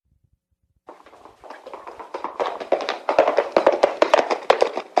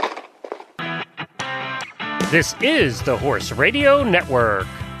This is the Horse Radio Network.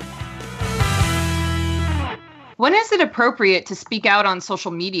 When is it appropriate to speak out on social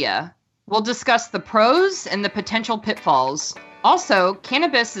media? We'll discuss the pros and the potential pitfalls. Also,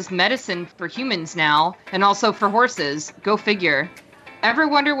 cannabis is medicine for humans now, and also for horses. Go figure. Ever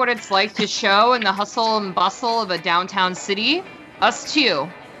wonder what it's like to show in the hustle and bustle of a downtown city? Us too.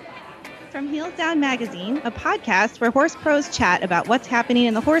 From Heels Down Magazine, a podcast where horse pros chat about what's happening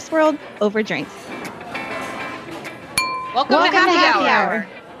in the horse world over drinks. Welcome to Happy Hour.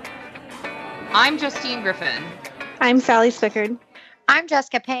 I'm Justine Griffin. I'm Sally Spickard. I'm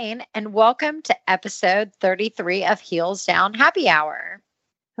Jessica Payne, and welcome to episode 33 of Heels Down Happy Hour.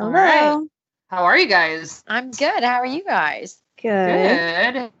 Hello. All right. How are you guys? I'm good. How are you guys?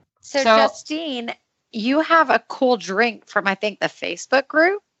 Good. So Justine, you have a cool drink from, I think, the Facebook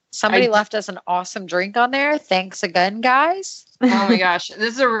group. Somebody left us an awesome drink on there. Thanks again, guys. Oh my gosh.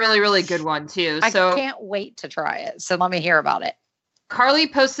 This is a really, really good one, too. I can't wait to try it. So let me hear about it. Carly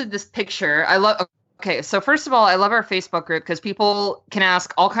posted this picture. Okay, so first of all, I love our Facebook group because people can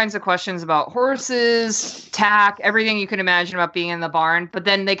ask all kinds of questions about horses, tack, everything you can imagine about being in the barn. But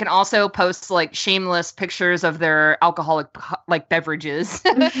then they can also post like shameless pictures of their alcoholic like beverages.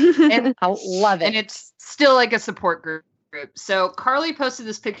 And I love it. And it's still like a support group. So Carly posted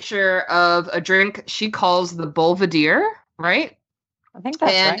this picture of a drink she calls the Belvedere, right? I think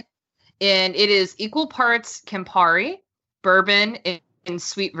that's right. And it is equal parts Campari, bourbon, and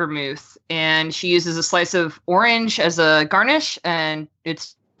sweet vermouth, and she uses a slice of orange as a garnish, and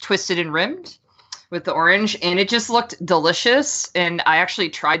it's twisted and rimmed with the orange, and it just looked delicious. And I actually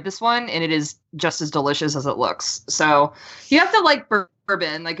tried this one, and it is just as delicious as it looks. So you have to like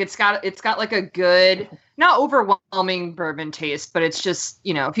bourbon. Like it's got like a good, not overwhelming bourbon taste, but it's just,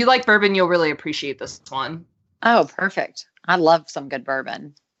 you know, if you like bourbon, you'll really appreciate this one. Oh, perfect. I love some good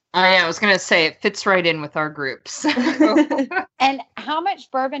bourbon. I was going to say it fits right in with our groups. And how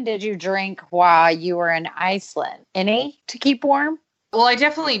much bourbon did you drink while you were in Iceland? Any to keep warm? Well, I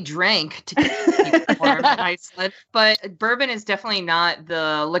definitely drank to keep warm in Iceland, but bourbon is definitely not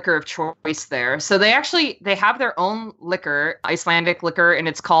the liquor of choice there. So they have their own liquor, Icelandic liquor, and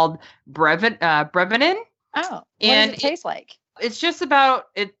it's called Brevinin. Oh, what does it taste like? It's just about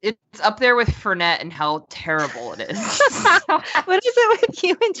it. It's up there with Fernet and how terrible it is. What is it with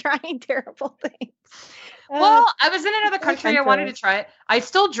you and trying terrible things? Well, I was in another country. I wanted to try it. I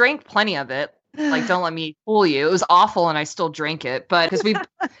still drank plenty of it. Like, don't let me fool you. It was awful, and I still drank it. But because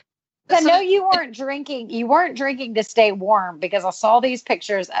I know you weren't drinking. You weren't drinking to stay warm, because I saw these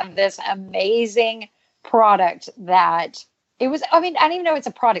pictures of this amazing product that it was. I mean, I didn't even know it's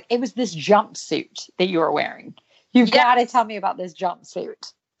a product. It was this jumpsuit that you were wearing. You've got to tell me about this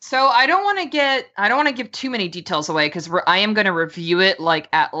jumpsuit. So I don't want to give too many details away, because I am going to review it like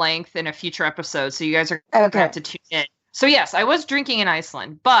at length in a future episode. So you guys are going to have to tune in. So yes, I was drinking in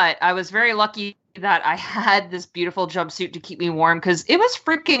Iceland, but I was very lucky that I had this beautiful jumpsuit to keep me warm, because it was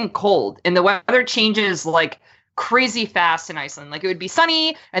freaking cold and the weather changes like crazy fast in Iceland. Like it would be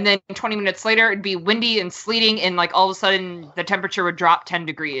sunny, and then 20 minutes later it'd be windy and sleeting, and like all of a sudden the temperature would drop 10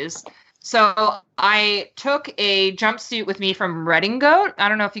 degrees. So I took a jumpsuit with me from Redingote. I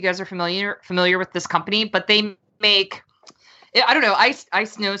don't know if you guys are familiar with this company, but they make, I don't know, I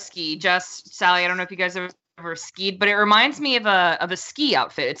snow ski. Just Sally, I don't know if you guys have ever skied, but it reminds me of a ski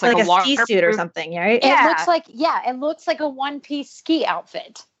outfit. It's like a ski suit or something, right? Yeah. It looks like a one-piece ski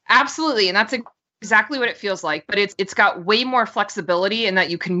outfit. Absolutely, and that's exactly what it feels like, but it's got way more flexibility in that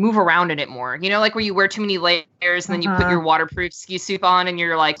you can move around in it more. You know, like where you wear too many layers and then you put your waterproof ski suit on and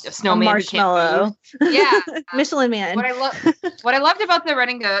you're like a snowman. Marshmallow. Yeah. Michelin Man. What I loved about the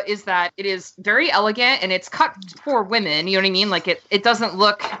Redingote is that it is very elegant and it's cut for women. You know what I mean? Like it doesn't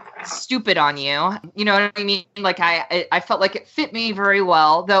look stupid on you. You know what I mean? Like I felt like it fit me very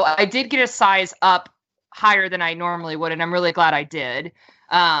well, though I did get a size up higher than I normally would, and I'm really glad I did.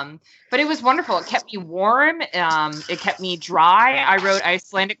 But it was wonderful. It kept me warm. It kept me dry. I rode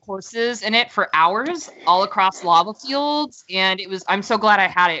Icelandic horses in it for hours all across lava fields. And I'm so glad I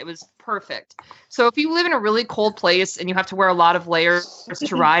had it. It was perfect. So if you live in a really cold place and you have to wear a lot of layers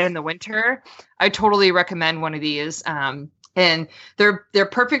to ride in the winter, I totally recommend one of these. And they're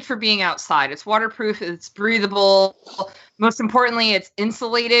perfect for being outside. It's waterproof. It's breathable. Most importantly, it's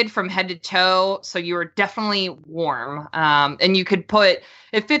insulated from head to toe, so you are definitely warm. And you could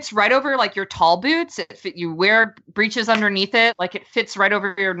it fits right over like your tall boots. You wear breeches underneath it, like it fits right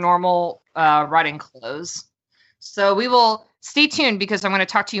over your normal riding clothes. So we will stay tuned, because I'm going to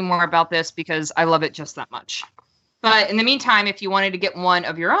talk to you more about this, because I love it just that much. But in the meantime, if you wanted to get one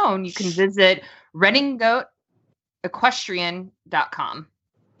of your own, you can visit redingoteequestrian.com.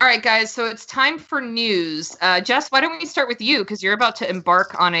 right, guys. So it's time for news. Jess, why don't we start with you? Because you're about to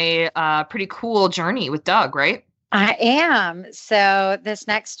embark on a pretty cool journey with Doug, right? I am. So this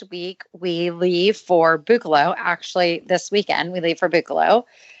next week we leave for Buccolo. Actually, this weekend we leave for Buccolo.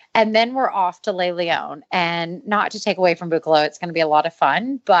 And then we're off to Les Leon. And not to take away from Buccolo, it's going to be a lot of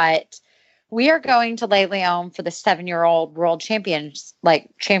fun. But we are going to Les Leon for the 7-year-old world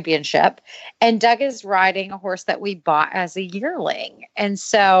championship. And Doug is riding a horse that we bought as a yearling. And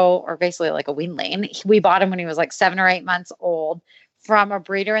so, or basically like a weanling. We bought him when he was like 7 or 8 months old from a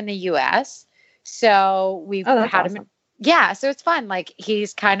breeder in the US. So we've had awesome. him. Yeah. So it's fun. Like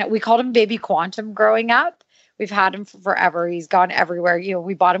he's we called him Baby Quantum growing up. We've had him for forever. He's gone everywhere.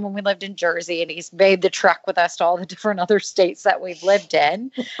 We bought him when we lived in Jersey, and he's made the trek with us to all the different other states that we've lived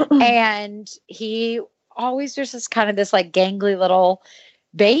in. And he always just is kind of this like gangly little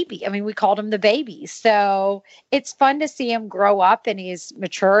baby. I mean, we called him the baby. So it's fun to see him grow up, and he's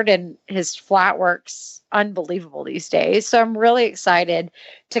matured, and his flat work's unbelievable these days. So I'm really excited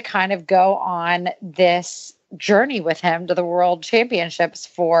to kind of go on this journey with him to the world championships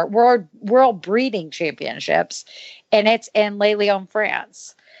for world breeding championships. And it's in Les Leon,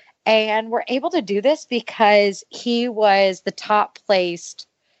 France. And we're able to do this because he was the top placed.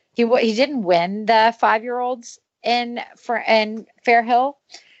 He didn't win the 5-year-olds in Fairhill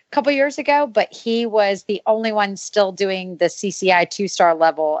a couple years ago, but he was the only one still doing the CCI 2-star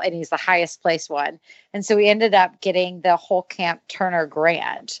level, and he's the highest placed one. And so we ended up getting the Holcamp Turner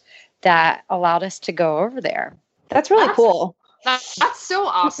grant that allowed us to go over there. That's really cool. That's so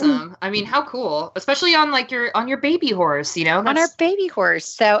awesome. I mean, how cool, especially on like your baby horse, on our baby horse.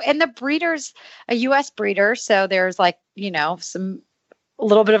 So, and the breeder's a US breeder. So there's like, a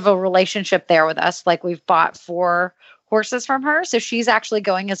little bit of a relationship there with us. Like we've bought 4 horses from her. So she's actually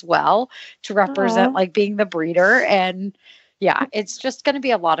going as well to represent like being the breeder. And yeah, it's just going to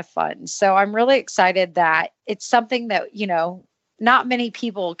be a lot of fun. So I'm really excited that it's something that, not many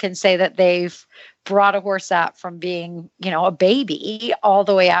people can say that they've brought a horse up from being, a baby all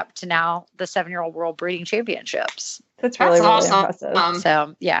the way up to now the 7-year-old world breeding championships. That's really awesome. Impressive.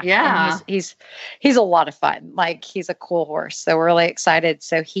 So yeah. And he's a lot of fun. Like he's a cool horse. So we're really excited.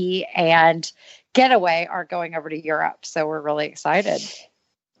 So he and Getaway are going over to Europe. So we're really excited.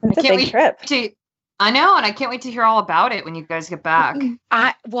 It's a big trip. I know. And I can't wait to hear all about it when you guys get back.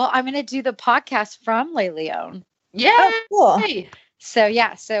 I'm going to do the podcast from Les Leon. Yeah. Oh, cool.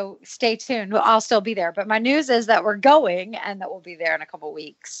 So stay tuned. Well, I'll still be there, but my news is that we're going and that we'll be there in a couple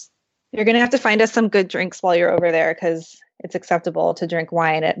weeks. You're going to have to find us some good drinks while you're over there, because it's acceptable to drink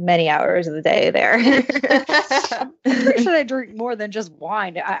wine at many hours of the day there. I'm pretty sure they drink more than just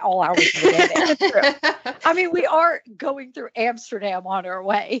wine at all hours of the day. I mean, we are going through Amsterdam on our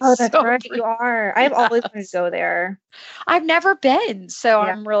way. Oh, that's right. You are. I've always wanted to go there. I've never been. So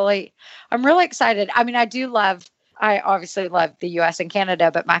yeah. I'm really excited. I mean, I obviously love the US and Canada,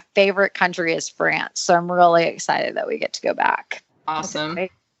 but my favorite country is France. So I'm really excited that we get to go back. Awesome.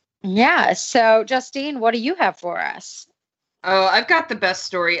 Yeah. So Justine, what do you have for us? Oh, I've got the best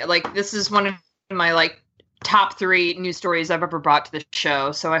story. Like this is one of my like top 3 news stories I've ever brought to the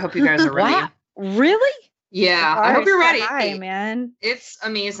show. So I hope you guys are ready. Wow. Really? Yeah. I hope you're ready. Hi, man. It's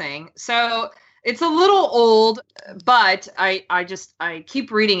amazing. So it's a little old, but I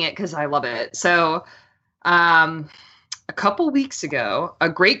keep reading it because I love it. So a couple weeks ago, a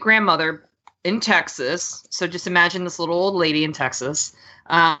great grandmother in Texas, so just imagine this little old lady in Texas,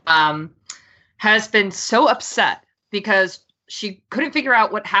 has been so upset because she couldn't figure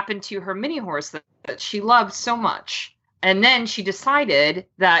out what happened to her mini horse that she loved so much. And then she decided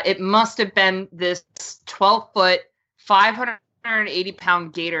that it must have been this 12-foot,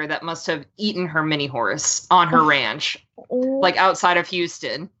 580-pound gator that must have eaten her mini horse on her ranch, like outside of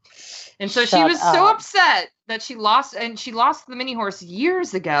Houston. And so she was so upset that she lost the mini horse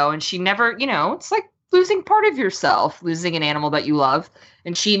years ago. And she never, it's like losing part of yourself, losing an animal that you love.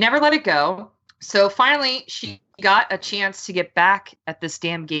 And she never let it go. So finally she got a chance to get back at this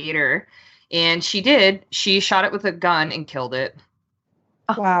damn gator. And she did. She shot it with a gun and killed it.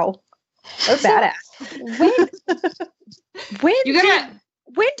 Wow. That's badass. When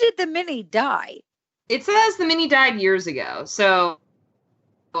did the mini die? It says the mini died years ago. So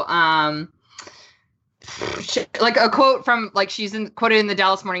like a quote from, like, she's quoted in the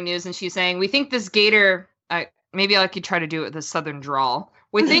Dallas Morning News, and she's saying, "We think this gator," maybe I could try to do it with a southern drawl.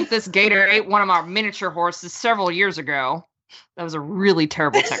 "We think this gator ate one of our miniature horses several years ago." That was a really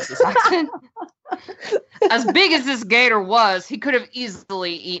terrible Texas accent. "As big as this gator was, he could have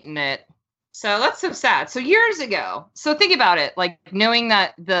easily eaten it." So that's so sad. So years ago. So think about it, like knowing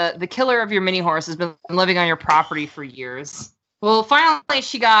that the killer of your mini horse has been living on your property for years. Well, finally,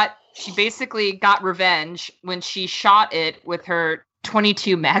 she basically got revenge when she shot it with her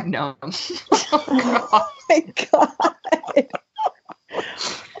 22 Magnum. Oh my God.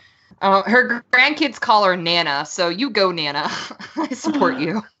 Her grandkids call her Nana, so you go, Nana. I support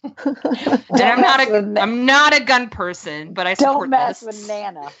you. And I'm not a gun person, but I support this. Don't mess with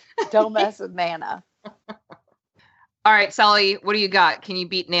Nana. Don't mess with Nana. All right, Sally, what do you got? Can you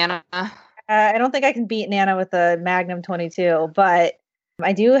beat Nana? I don't think I can beat Nana with a Magnum 22, but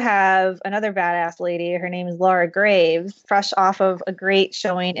I do have another badass lady. Her name is Laura Graves, fresh off of a great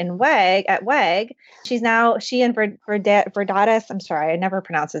showing in WEG. She and Verdatis, I'm sorry, I never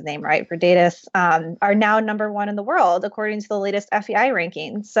pronounce his name right, Verdatis, are now number 1 in the world, according to the latest FEI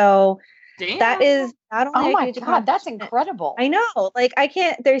ranking. So damn. That is not only oh my God, that's incredible. I know. Like, I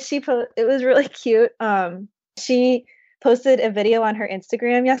can't, it was really cute. She posted a video on her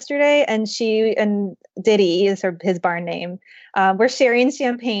Instagram yesterday, and she and Diddy is his barn name. We're sharing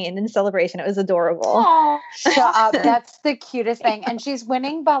champagne in celebration. It was adorable. Aww, shut up. That's the cutest thing. And she's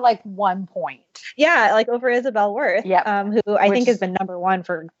winning by like 1 point. Yeah, like over Isabel Worth, who I think has been number 1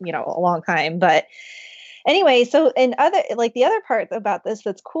 for, a long time. But anyway, so the other part about this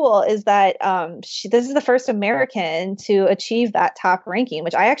that's cool is that this is the first American to achieve that top ranking,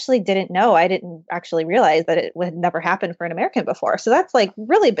 which I actually didn't know. I didn't actually realize that it would never happen for an American before. So that's like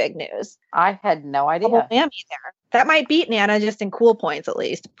really big news. I had no idea. Double whammy there. That might beat Nana just in cool points at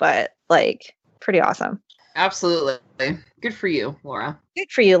least, but like pretty awesome. Absolutely. Good for you, Laura.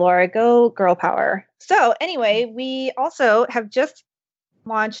 Good for you, Laura. Go girl power. So anyway, we also have just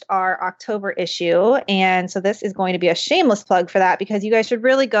launched our October issue. And so this is going to be a shameless plug for that, because you guys should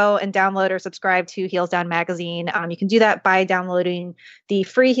really go and download or subscribe to Heels Down Magazine. You can do that by downloading the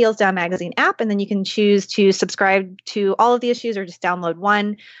free Heels Down Magazine app, and then you can choose to subscribe to all of the issues or just download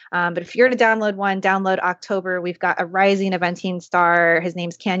one. But if you're going to download one, download October. We've got a rising eventing star. His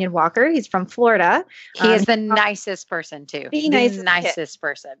name's Canyon Walker. He's from Florida. He is the nicest person too. The nicest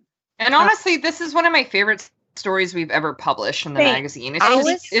person. And honestly, this is one of my favorite stories we've ever published in the magazine.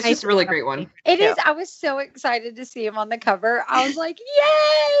 It's just a really great one. It is. I was so excited to see him on the cover. I was like,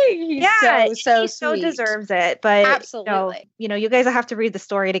 yay! He's so sweet. So deserves it. But absolutely, you guys have to read the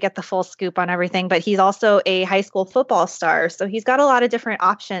story to get the full scoop on everything. But he's also a high school football star, so he's got a lot of different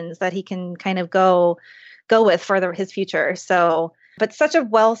options that he can kind of go with for his future. So. But such a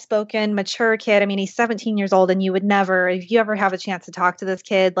well-spoken, mature kid. I mean, he's 17 years old, and you would never, if you ever have a chance to talk to this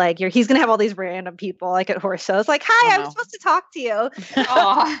kid, like he's going to have all these random people like at horse shows, like, "Hi, I'm supposed to talk to you."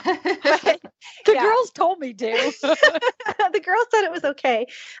 The girls told me to. The girls said it was okay,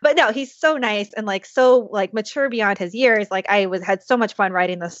 but no, he's so nice and so mature beyond his years. Like I had so much fun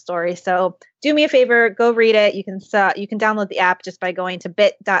writing this story. So do me a favor, go read it. You can download the app just by going to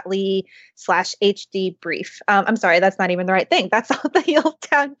bit.ly/HD brief. I'm sorry, that's not even the right thing. That's all the Heels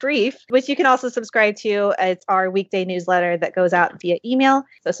Down Brief, which you can also subscribe to. It's our weekday newsletter that goes out via email.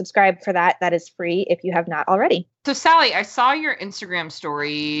 So subscribe for that. That is free if you have not already. So Sally, I saw your Instagram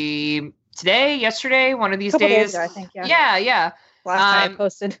story yesterday, one of these days ago, I think. Yeah. Last time I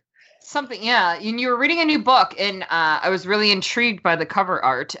posted. Something, yeah. And you were reading a new book, and I was really intrigued by the cover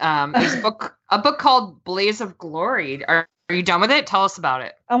art. It's a book called Blaze of Glory. Are you done with it? Tell us about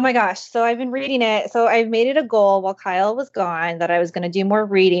it. Oh my gosh. So I've been reading it. So I've made it a goal while Kyle was gone that I was going to do more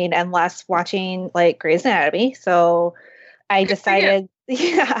reading and less watching Grey's Anatomy. So I decided,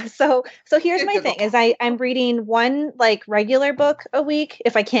 yeah. So here's my thing is I'm reading one regular book a week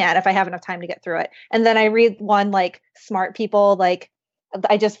if I have enough time to get through it. And then I read one smart people,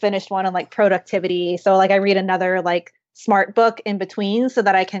 I just finished one on productivity. So I read another smart book in between so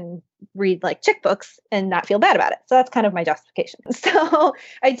that I can read chick books and not feel bad about it. So that's kind of my justification. So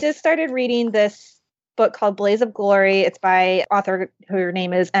I just started reading this book called Blaze of Glory. It's by author, her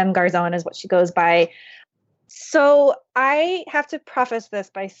name is M. Garzón is what she goes by. So I have to preface this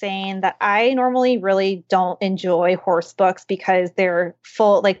by saying that I normally really don't enjoy horse books because they're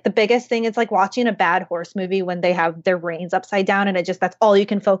full. The biggest thing is watching a bad horse movie when they have their reins upside down and that's all you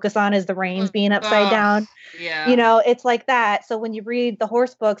can focus on is the reins being upside down. Yeah. It's like that. So when you read the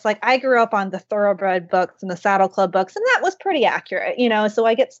horse books, I grew up on the Thoroughbred books and the Saddle Club books, and that was pretty accurate, so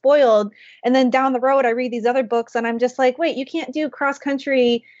I get spoiled. And then down the road, I read these other books and I'm just like, wait, you can't do cross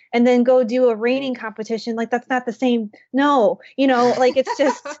country and then go do a reining competition. That's not the same. No, it's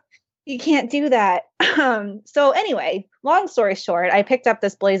just, you can't do that. So anyway, long story short, I picked up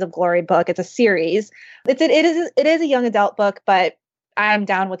this Blaze of Glory book. It's a series. It is a young adult book, but I'm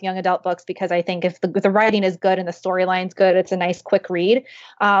down with young adult books because I think if the writing is good and the storyline's good, it's a nice quick read.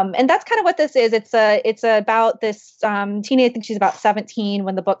 And that's kind of what this is. It's about this teenage, I think she's about 17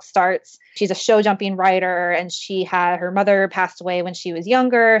 when the book starts. She's a show jumping writer, and her mother passed away when she was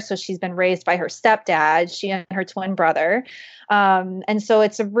younger. So she's been raised by her stepdad, she and her twin brother. And so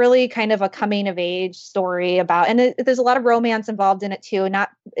it's a really kind of a coming of age story about, and there's a lot of romance involved in it too.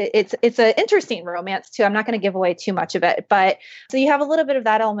 It's an interesting romance too. I'm not going to give away too much of it, but so you have a little bit of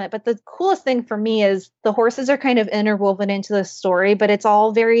that element. But the coolest thing for me is the horses are kind of interwoven into the story, but it's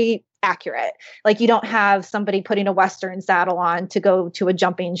all very accurate. Like you don't have somebody putting a Western saddle on to go to a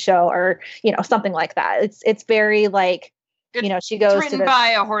jumping show or, something like that. It's very like, she goes it's written by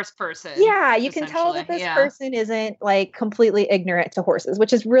a horse person. Yeah, you can tell that this person isn't like completely ignorant to horses,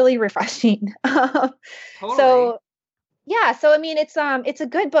 which is really refreshing. Totally. So I mean, it's a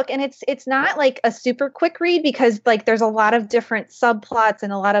good book, and it's not like a super quick read because like there's a lot of different subplots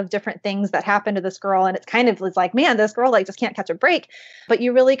and a lot of different things that happen to this girl, and it's kind of like, man, this girl like just can't catch a break, but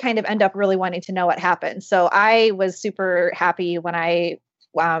you really kind of end up really wanting to know what happened. So I was super happy when I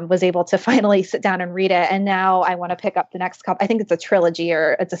was able to finally sit down and read it. And now I want to pick up the next copy. I think it's a trilogy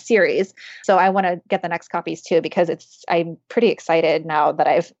or it's a series. So I want to get the next copies too, because I'm pretty excited now that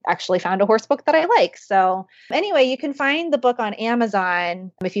I've actually found a horse book that I like. So anyway, you can find the book on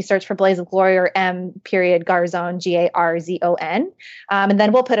Amazon if you search for Blaze of Glory or M.Garzon, Garzon. And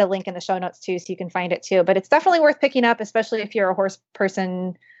then we'll put a link in the show notes too, so you can find it too. But it's definitely worth picking up, especially if you're a horse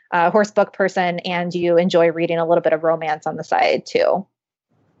book person, and you enjoy reading a little bit of romance on the side too.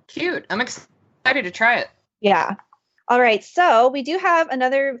 Cute. I'm excited to try it. Yeah. All right. So we do have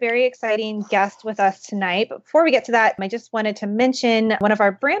another very exciting guest with us tonight. But before we get to that, I just wanted to mention one of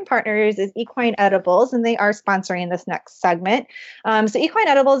our brand partners is Equine Edibles, and they are sponsoring this next segment. So Equine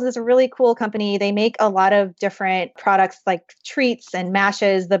Edibles is a really cool company. They make a lot of different products like treats and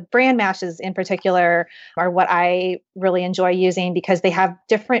mashes. The brand mashes in particular are what I really enjoy using because they have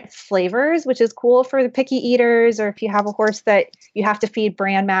different flavors, which is cool for the picky eaters, or if you have a horse that you have to feed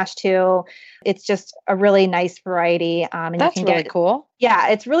bran mash to. It's just a really nice variety. And that's you can really cool. Yeah,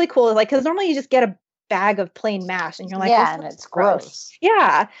 it's really cool. Like, because normally you just get a bag of plain mash and you're like, yeah, and it's gross.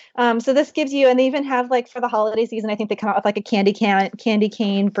 Yeah. So this gives you, and they even have like for the holiday season, I think they come out with like a candy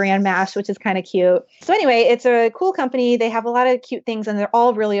cane brand mash, which is kind of cute. So anyway, it's a cool company. They have a lot of cute things and they're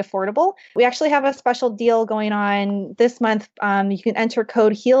all really affordable. We actually have a special deal going on this month. You can enter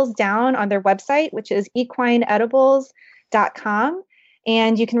code HEELSDOWN on their website, which is equineedibles.com.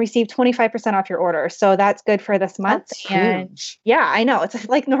 And you can receive 25% off your order. So that's good for this month. That's and huge. Yeah, I know. It's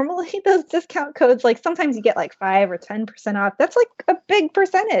like normally those discount codes, like sometimes you get like 5 or 10% off. That's like a big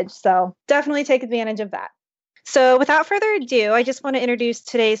percentage. So definitely take advantage of that. So without further ado, I just want to introduce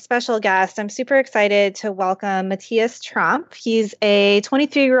today's special guest. I'm super excited to welcome Matthias Tromp. He's a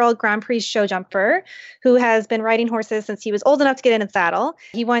 23-year-old Grand Prix show jumper who has been riding horses since he was old enough to get in a saddle.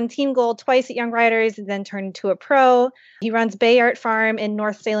 He won Team Gold twice at Young Riders and then turned into a pro. He runs Bay Art Farm in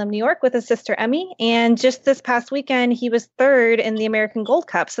North Salem, New York with his sister Emmy. And just this past weekend, he was third in the American Gold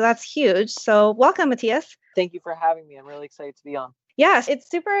Cup. So that's huge. So welcome, Matthias. Thank you for having me. I'm really excited to be on. Yes, it's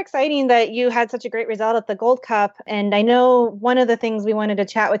super exciting that you had such a great result at the Gold Cup. And I know one of the things we wanted to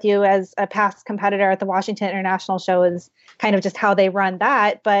chat with you as a past competitor at the Washington International Show is kind of just how they run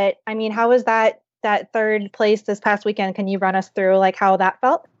that. But I mean, how was that third place this past weekend? Can you run us through like how that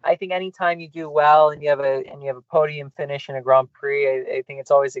felt? I think anytime you do well and you have a podium finish in a Grand Prix, I think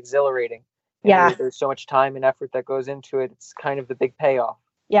it's always exhilarating. Yeah. There's so much time and effort that goes into it. It's kind of the big payoff.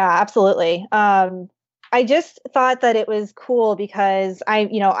 Yeah, absolutely. I just thought that it was cool because I'm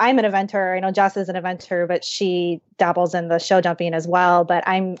an eventer. I know Jess is an eventer, but she dabbles in the show jumping as well. But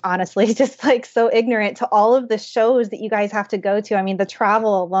I'm honestly just like so ignorant to all of the shows that you guys have to go to. I mean, the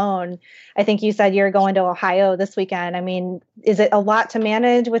travel alone, I think you said you're going to Ohio this weekend. I mean, is it a lot to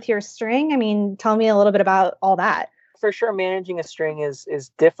manage with your string? I mean, tell me a little bit about all that. For sure, managing a string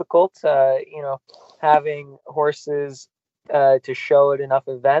is difficult. Having horses to show at enough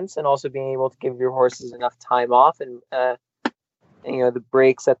events and also being able to give your horses enough time off and the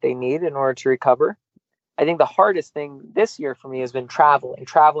breaks that they need in order to recover. I think the hardest thing this year for me has been traveling.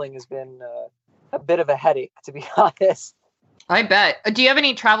 Traveling has been a bit of a headache, to be honest. I bet. Do you have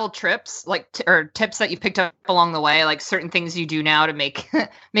any travel trips or tips that you picked up along the way, like certain things you do now to make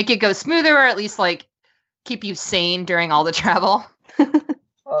it go smoother or at least like keep you sane during all the travel?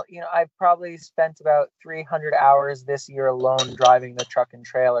 Well, I've probably spent about 300 hours this year alone driving the truck and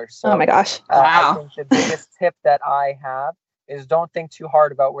trailer. So, oh my gosh. Wow. I think the biggest tip that I have is don't think too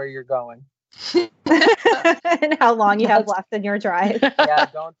hard about where you're going. and how long you have left in your drive. Yeah,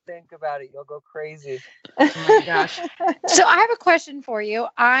 don't think about it. You'll go crazy. Oh my gosh. So I have a question for you.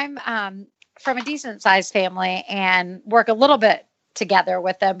 I'm from a decent sized family and work a little bit together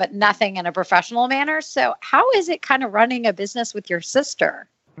with them, but nothing in a professional manner. So how is it kind of running a business with your sister?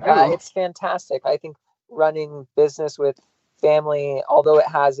 It's fantastic. I think running business with family, although it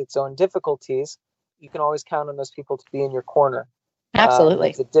has its own difficulties, you can always count on those people to be in your corner. Absolutely.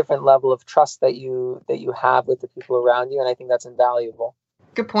 It's a different level of trust that you have with the people around you, and I think that's invaluable.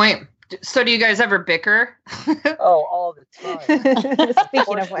 Good point. So do you guys ever bicker? Oh, all the time.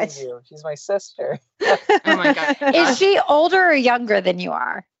 Speaking of which, she's my sister. Oh my god. Is she older or younger than you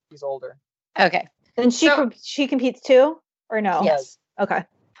are? She's older. Okay. and she competes too, or no? Yes. Okay.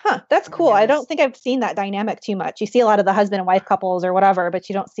 Huh. That's cool. I don't think I've seen that dynamic too much. You see a lot of the husband and wife couples or whatever, but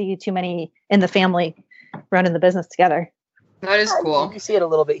you don't see too many in the family running the business together. That is cool. You see it a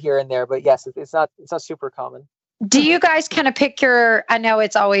little bit here and there, but yes, it's not super common. Do you guys kind of pick I know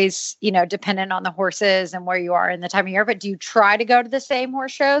it's always, dependent on the horses and where you are in the time of year, but do you try to go to the same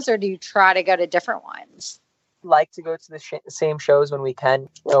horse shows or do you try to go to different ones? Like to go to the same shows when we can.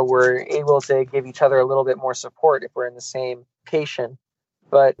 We're able to give each other a little bit more support if we're in the same location.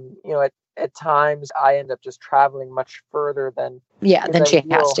 But, at times I end up just traveling much further than she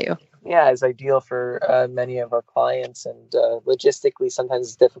has to. Yeah, is ideal for many of our clients, and logistically sometimes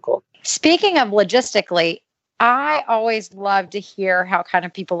it's difficult. Speaking of logistically, I always love to hear how kind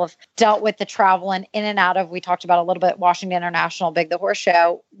of people have dealt with the travel and in and out of, we talked about a little bit, Washington International, Big the Horse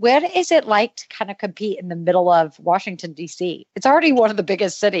Show. What is it like to kind of compete in the middle of Washington, D.C.? It's already one of the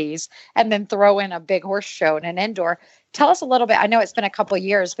biggest cities, and then throw in a big horse show and an indoor. Tell us a little bit. I know it's been a couple of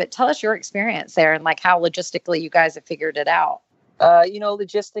years, but tell us your experience there and like how logistically you guys have figured it out.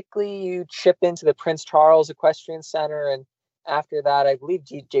 Logistically, you chip into the Prince Charles Equestrian Center, and after that, I believe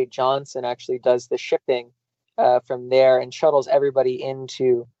DJ Johnson actually does the shipping from there and shuttles everybody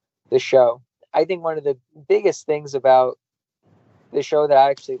into the show. I think one of the biggest things about the show that I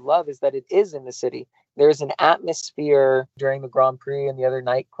actually love is that it is in the city. There's an atmosphere during the Grand Prix and the other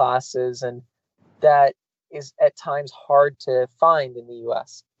night classes, and that is at times hard to find in the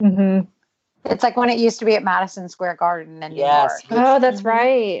U.S. Mm-hmm. It's like when it used to be at Madison Square Garden in New York. Oh, that's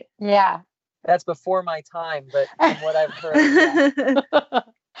right. Yeah. That's before my time, but from what I've heard. Yeah.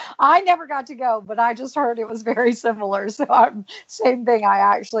 I never got to go, but I just heard it was very similar. So same thing. I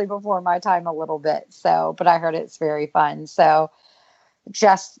actually before my time a little bit. So, but I heard it's very fun. So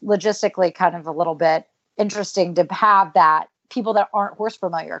just logistically kind of a little bit interesting to have that people that aren't horse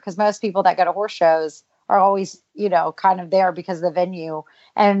familiar, because most people that go to horse shows are always, kind of there because of the venue,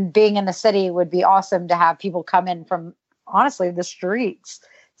 and being in the city would be awesome to have people come in from honestly the streets.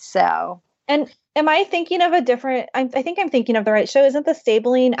 So, and am I thinking of a different, I think I'm thinking of the right show. Isn't the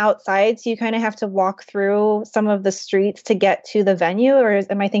stabling outside? So you kind of have to walk through some of the streets to get to the venue, or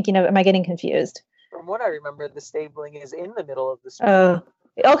am I getting confused? From what I remember, the stabling is in the middle of the street. Oh,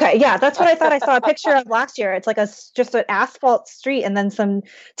 okay. Yeah, that's what I thought I saw a picture of last year. It's like just an asphalt street and then some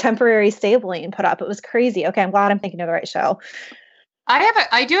temporary stabling put up. It was crazy. Okay, I'm glad I'm thinking of the right show.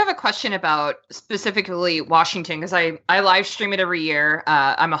 I do have a question about specifically Washington, because I live stream it every year.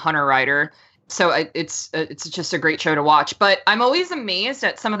 I'm a hunter rider, so it's just a great show to watch. But I'm always amazed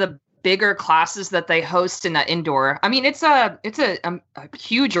at some of the bigger classes that they host in that indoor. I mean, it's a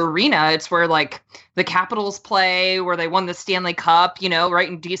huge arena. It's where like the Capitals play, where they won the Stanley Cup, right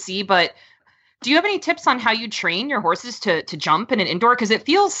in DC. But do you have any tips on how you train your horses to jump in an indoor? Because it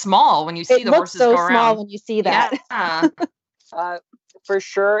feels small when you see the horses go around. It looks so small when you see that. Yeah. For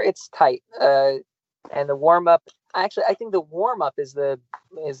sure, it's tight. And the warm up. Actually, I think the warm up is a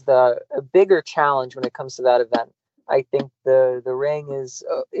bigger challenge when it comes to that event. I think the ring is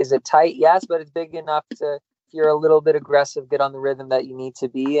it tight? Yes, but it's big enough to, if you're a little bit aggressive, get on the rhythm that you need to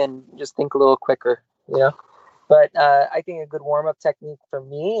be and just think a little quicker, But I think a good warm-up technique for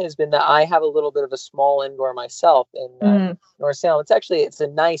me has been that I have a little bit of a small indoor myself in North Salem. It's a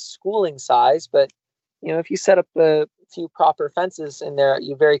nice schooling size, but if you set up a few proper fences in there,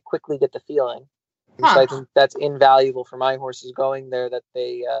 you very quickly get the feeling. So I think that's invaluable for my horses going there, that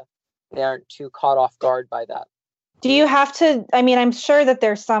they aren't too caught off guard by that. Do you have to, I'm sure that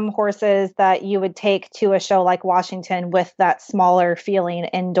there's some horses that you would take to a show like Washington with that smaller feeling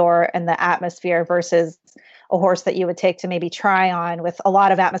indoor and the atmosphere versus a horse that you would take to maybe try on with a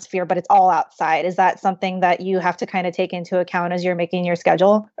lot of atmosphere, but it's all outside. Is that something that you have to kind of take into account as you're making your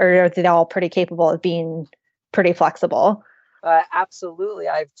schedule, or are they all pretty capable of being pretty flexible? Absolutely.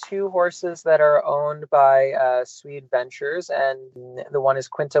 I have two horses that are owned by Swede Ventures, and the one is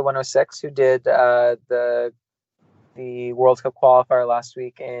Quinta 106, who did the the World Cup qualifier last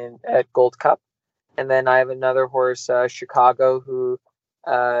week at Gold Cup. And then I have another horse, Chicago, who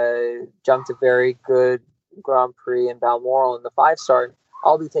jumped a very good Grand Prix in Balmoral in the 5-star.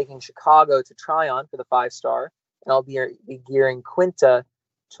 I'll be taking Chicago to Tryon for the 5-star, and I'll be gearing Quinta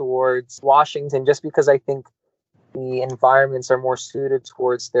towards Washington just because I think the environments are more suited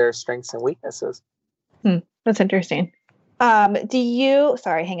towards their strengths and weaknesses. That's interesting.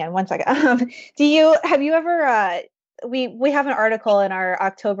 Sorry, hang on one second. Have you ever, we have an article in our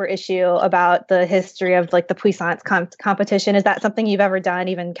October issue about the history of like the Puissance competition. Is that something you've ever done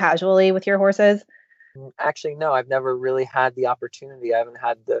even casually with your horses? Actually, no, I've never really had the opportunity. I haven't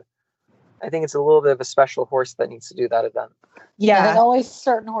had I think it's a little bit of a special horse that needs to do that event. Yeah. And only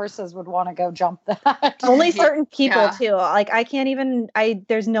certain horses would want to go jump that. Only certain people too. Like I can't even,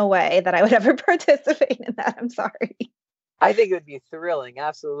 there's no way that I would ever participate in that. I'm sorry. I think it would be thrilling.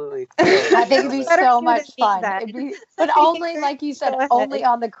 Absolutely. Thrilling. I think it'd be so much fun. But only, like you said, only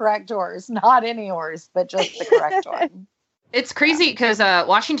on the correct horse, not any horse, but just the correct one. It's crazy because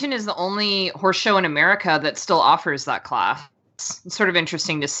Washington is the only horse show in America that still offers that class. It's sort of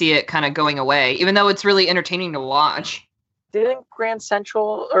interesting to see it kind of going away, even though it's really entertaining to watch. Didn't Grand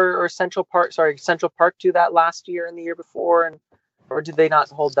Central or Central Park do that last year and the year before, or did they not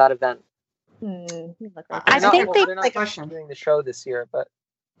hold that event? I think they're not doing the show this year, but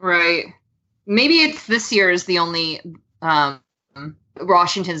right. Maybe it's this year is the only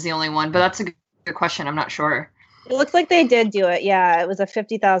Washington's the only one, but that's a good question. I'm not sure. It looks like they did do it. Yeah, it was a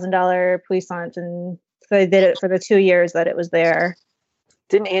 $50,000 Puissance, and so they did it for the 2 years that it was there.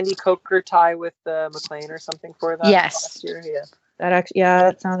 Didn't Andy Coker tie with McLean or something for that? Yes. Last year? Yeah.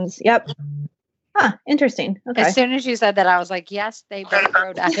 That sounds. Yep. Huh. Interesting. Okay. As soon as you said that, I was like, yes, they both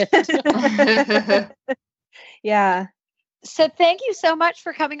wrote at it. Yeah. So thank you so much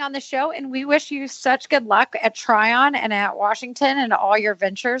for coming on the show, and we wish you such good luck at Tryon and at Washington and all your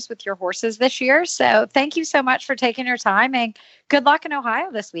ventures with your horses this year. So thank you so much for taking your time, and good luck in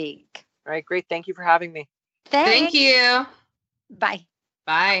Ohio this week. All right, great. Thank you for having me. Thank you. Bye.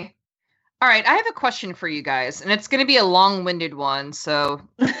 Bye. All right, I have a question for you guys, and it's going to be a long-winded one, so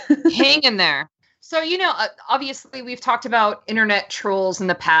hang in there. So, obviously we've talked about internet trolls in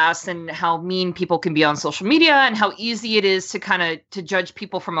the past and how mean people can be on social media and how easy it is to judge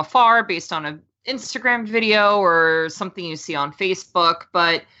people from afar based on an Instagram video or something you see on Facebook.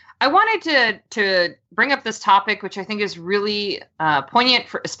 But I wanted to bring up this topic, which I think is really poignant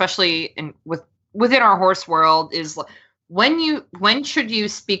for, especially within our horse world, is when should you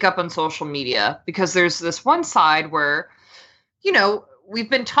speak up on social media? Because there's this one side where, we've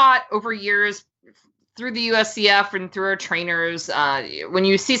been taught over years through the USCF and through our trainers, when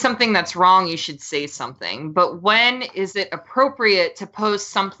you see something that's wrong, you should say something. But when is it appropriate to post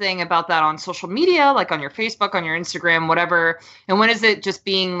something about that on social media, like on your Facebook, on your Instagram, whatever? And when is it just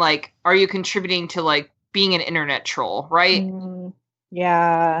being like, are you contributing to like being an internet troll, right?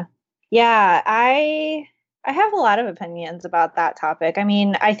 Yeah. I have a lot of opinions about that topic. I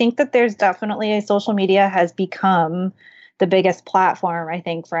mean, I think that there's definitely social media has become the biggest platform, I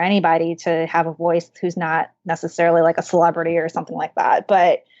think, for anybody to have a voice who's not necessarily like a celebrity or something like that.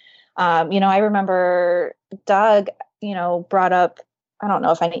 But, I remember Doug, brought up, I don't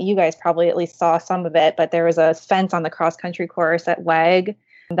know if you guys probably at least saw some of it, but there was a fence on the cross country course at WEG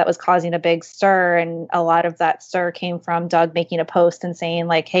that was causing a big stir. And a lot of that stir came from Doug making a post and saying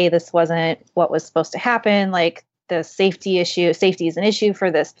like, hey, this wasn't what was supposed to happen. Like the safety is an issue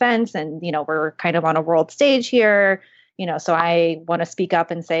for this fence. And, we're kind of on a world stage here. So I want to speak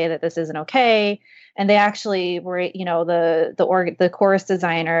up and say that this isn't okay. And they actually were, the chorus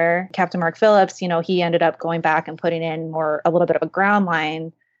designer, Captain Mark Phillips, he ended up going back and putting in a little bit of a ground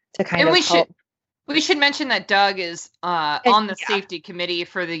line to kind of help. We should mention that Doug is on the safety committee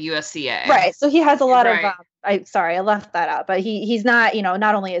for the USCA. Right. So he has a lot of, I left that out, but he's not,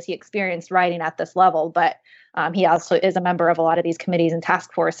 not only is he experienced riding at this level, but he also is a member of a lot of these committees and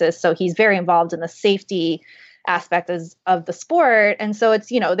task forces. So he's very involved in the safety aspect of the sport. And so it's,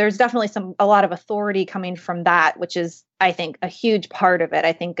 there's definitely a lot of authority coming from that, which is, I think, a huge part of it.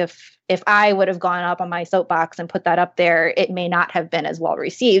 I think if I would have gone up on my soapbox and put that up there, it may not have been as well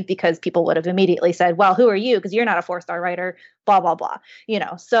received because people would have immediately said, well, who are you? Because you're not a 4-star rider, blah, blah, blah,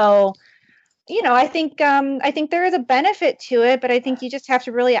 so I think there is a benefit to it, but I think you just have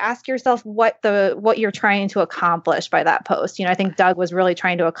to really ask yourself what you're trying to accomplish by that post. I think Doug was really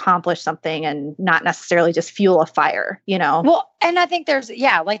trying to accomplish something and not necessarily just fuel a fire, Well, and I think there's,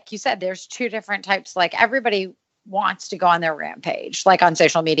 like you said, there's two different types. Like everybody wants to go on their rampage, like on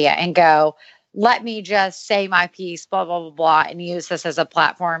social media and go, let me just say my piece, blah, blah, blah, blah, and use this as a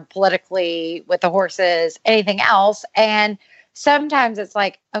platform politically with the horses, anything else. And sometimes it's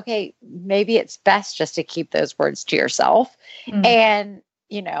like, okay, maybe it's best just to keep those words to yourself. Mm. And,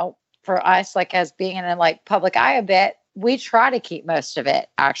 you know, for us, like as being in like public eye a bit, we try to keep most of it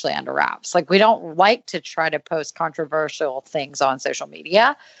actually under wraps. Like we don't like to try to post controversial things on social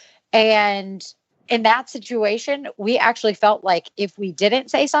media. And in that situation, we actually felt like if we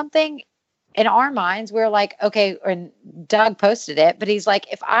didn't say something, in our minds, we're like, okay, and Doug posted it, but he's like,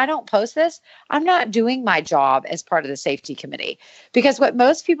 if I don't post this, I'm not doing my job as part of the safety committee. Because what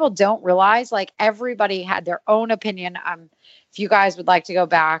most people don't realize, like everybody had their own opinion. If you guys would like to go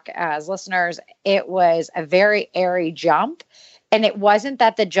back as listeners, it was a very airy jump. And it wasn't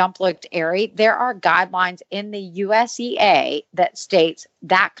that the jump looked airy. There are guidelines in the USEA that states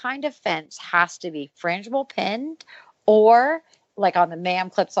that kind of fence has to be frangible pinned or like on the MAM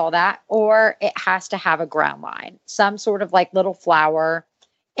clips, all that, or it has to have a ground line, some sort of like little flower,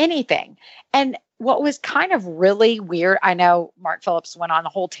 anything. And what was kind of really weird, I know Mark Phillips went on a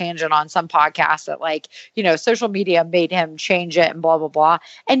whole tangent on some podcast that like, you know, social media made him change it and blah, blah, blah.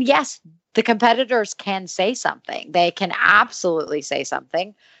 And yes, the competitors can say something. They can absolutely say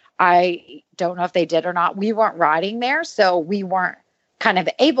something. I don't know if they did or not. We weren't riding there, so we weren't kind of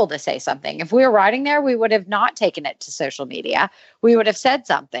able to say something. If we were riding there, we would have not taken it to social media. We would have said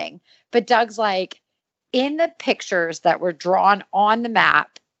something. But Doug's like, in the pictures that were drawn on the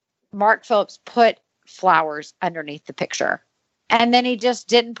map, Mark Phillips put flowers underneath the picture. And then he just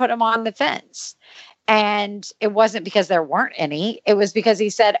didn't put them on the fence. And it wasn't because there weren't any. It was because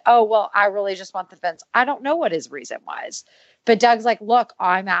he said, oh, well, I really just want the fence. I don't know what his reason was. But Doug's like, look,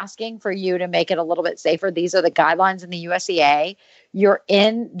 I'm asking for you to make it a little bit safer. These are the guidelines in the USEA. You're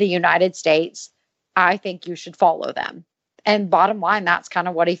in the United States. I think you should follow them. And bottom line, that's kind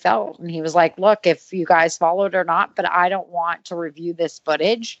of what he felt. And he was like, look, if you guys followed or not, but I don't want to review this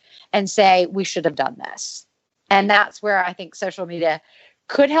footage and say we should have done this. And that's where I think social media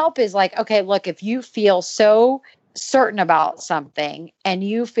could help is like, okay, look, if you feel so certain about something and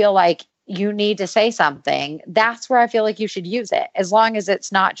you feel like you need to say something, that's where I feel like you should use it. As long as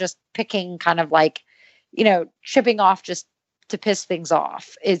it's not just picking kind of like, you know, chipping off just to piss things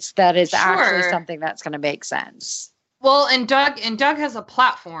off. It's that is actually something that's going to make sense. Well, and Doug has a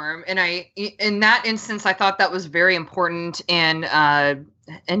platform, and in that instance, I thought that was very important, and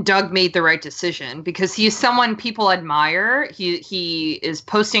Doug made the right decision because he's someone people admire. He is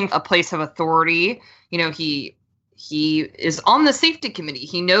posting a place of authority. You know, he is on the safety committee.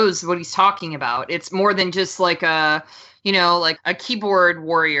 He knows what he's talking about. It's more than just like a, you know, like a keyboard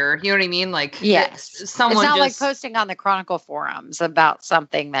warrior. You know what I mean? Like, yes, it's not like posting on the Chronicle forums about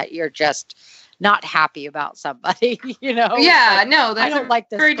something that you're just not happy about somebody, you know? Yeah, like, no, that's I don't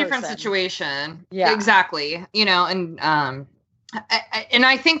like this very person. Different situation. Yeah, exactly. You know, and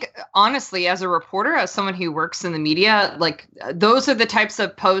I think honestly, as a reporter, as someone who works in the media, like those are the types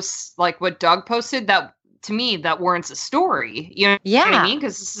of posts like what Doug posted that to me that warrants a story. You know what I mean?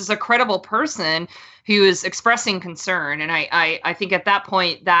 Because this is a credible person who is expressing concern. And I think at that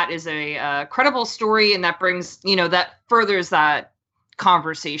point that is a credible story, and that brings, you know, that furthers that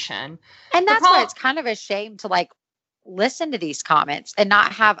conversation. And that's why it's kind of a shame to like listen to these comments and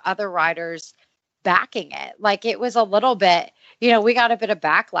not have other writers backing it. Like it was a little bit, you know, we got a bit of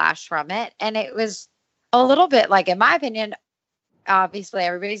backlash from it, and it was a little bit like, in my opinion, obviously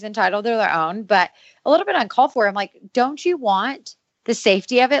everybody's entitled to their own, but a little bit uncalled for. I'm like, don't you want the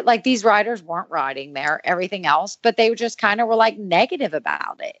safety of it? Like these riders weren't riding there, everything else, but they just kind of were like negative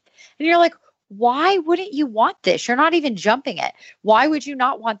about it. And you're like, why wouldn't you want this? You're not even jumping it. Why would you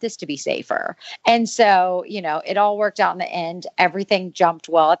not want this to be safer? And so, you know, it all worked out in the end. Everything jumped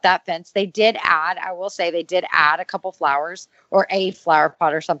well at that fence. They did add, I will say they did add a couple flowers or a flower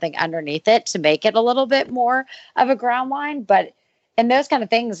pot or something underneath it to make it a little bit more of a ground line. But and those kind of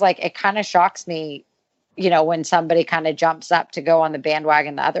things, like it kind of shocks me, you know, when somebody kind of jumps up to go on the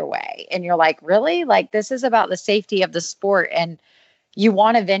bandwagon the other way. And you're like, really? Like this is about the safety of the sport, and you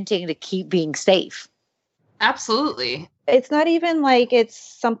want eventing to keep being safe. Absolutely. It's not even like it's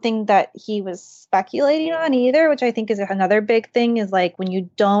something that he was speculating on either, which I think is another big thing, is like when you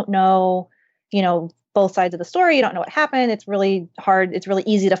don't know, you know, both sides of the story, you don't know what happened. It's really hard. It's really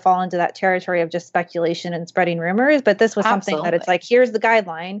easy to fall into that territory of just speculation and spreading rumors. But this was something that it's like, here's the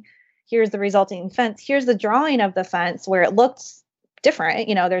guideline, here's the resulting fence, here's the drawing of the fence where it looked different.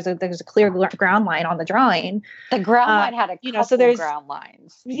 There's a clear ground line on the drawing. The ground line had a couple so there's ground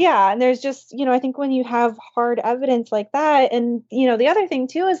lines. Yeah. And there's just, I think when you have hard evidence like that, and, the other thing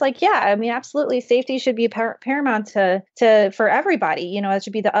too is like, yeah, I mean, absolutely safety should be paramount for everybody, it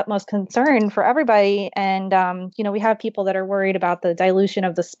should be the utmost concern for everybody. And, we have people that are worried about the dilution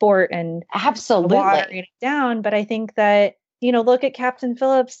of the sport and absolutely watering it down. But I think that, look at Captain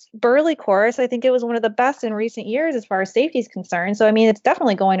Phillips' Burley course. I think it was one of the best in recent years as far as safety is concerned. So, I mean, it's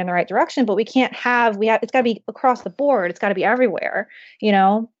definitely going in the right direction, but it's got to be across the board. It's got to be everywhere,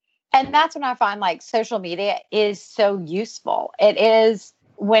 And that's when I find like social media is so useful. It is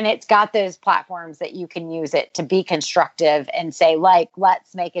when it's got those platforms that you can use it to be constructive and say, like,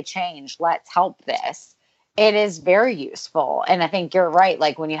 let's make a change. Let's help this. It is very useful. And I think you're right.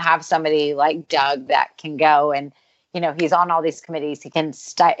 Like when you have somebody like Doug that can go and, he's on all these committees. He can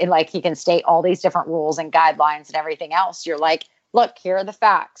state all these different rules and guidelines and everything else. You're like, look, here are the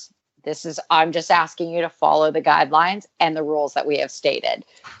facts. I'm just asking you to follow the guidelines and the rules that we have stated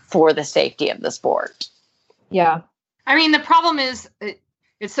for the safety of the sport. Yeah. I mean, the problem is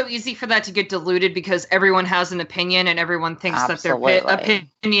it's so easy for that to get diluted because everyone has an opinion and everyone thinks Absolutely. that their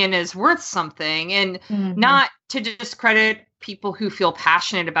opinion is worth something, and not to discredit people who feel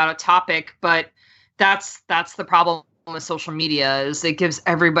passionate about a topic, but that's the problem with social media is it gives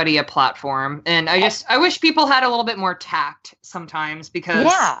everybody a platform. And I wish people had a little bit more tact sometimes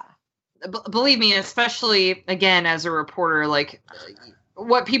because believe me, especially again, as a reporter, like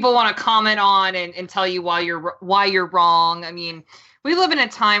what people want to comment on and tell you why you're wrong. I mean, we live in a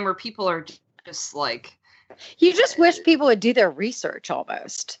time where people are just like, you just wish people would do their research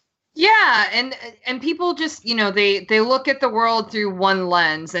almost. Yeah. And people just, they look at the world through one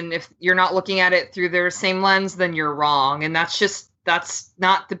lens. And if you're not looking at it through their same lens, then you're wrong. And that's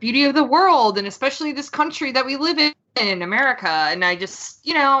not the beauty of the world. And especially this country that we live in America. And I just,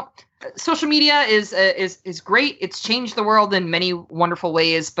 social media is great. It's changed the world in many wonderful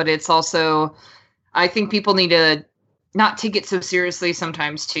ways, but it's also, I think people need to not take it so seriously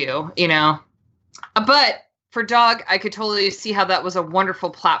sometimes too, but for Doug, I could totally see how that was a wonderful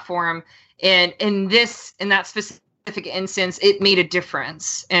platform. And in that specific instance, it made a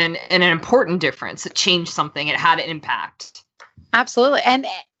difference and an important difference. It changed something. It had an impact. Absolutely. And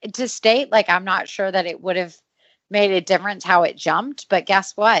to state, like, I'm not sure that it would have made a difference how it jumped, but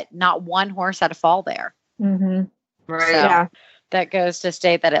guess what? Not one horse had a fall there. Mm-hmm. Right. So yeah. That goes to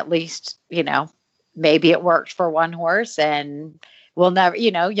state that at least, maybe it worked for one horse, and we'll never,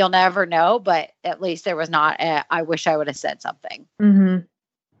 you'll never know, but at least there was not I wish I would have said something. Mm-hmm.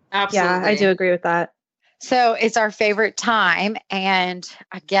 Absolutely. Yeah, I do agree with that. So it's our favorite time, and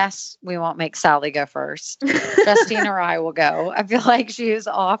I guess we won't make Sally go first. Justine or I will go. I feel like she is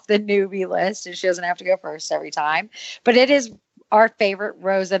off the newbie list and she doesn't have to go first every time, but it is our favorite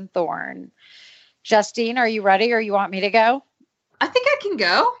Rose and Thorn. Justine, are you ready, or you want me to go? I think I can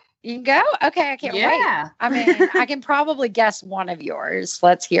go. You can go? Okay, I can't wait. I mean, I can probably guess one of yours.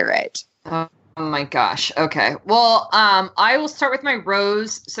 Let's hear it. Oh my gosh. Okay. Well, I will start with my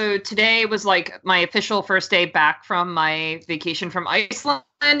Rose. So today was like my official first day back from my vacation from Iceland,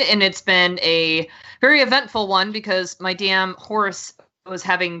 and it's been a very eventful one because my damn horse was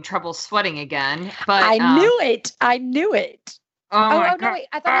having trouble sweating again. But I knew it. Oh no, wait.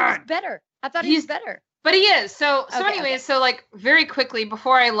 I thought he was better. He was better. But he is. So Okay, anyways, okay. so like very quickly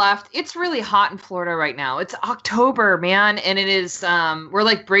before I left, it's really hot in Florida right now. It's October, man. And it is, we're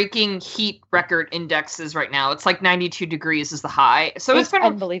like breaking heat record indexes right now. It's like 92 degrees is the high. So it's been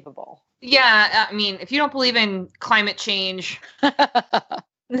unbelievable. Yeah. I mean, if you don't believe in climate change,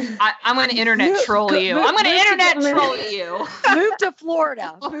 I'm going to internet troll you. I'm going to internet troll you. Move to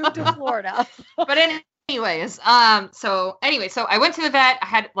Florida. But anyways, so I went to the vet. I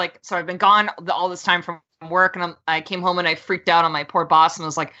had I've been gone all this time from work, and I came home and I freaked out on my poor boss and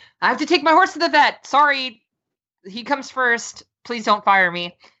was like, I have to take my horse to the vet. Sorry, he comes first. Please don't fire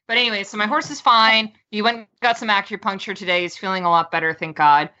me. But anyway, so my horse is fine. He went and got some acupuncture today. He's feeling a lot better, thank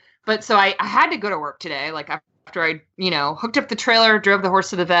God. But so I had to go to work today. Like after I, hooked up the trailer, drove the horse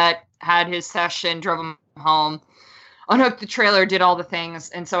to the vet, had his session, drove him home, unhooked the trailer, did all the things.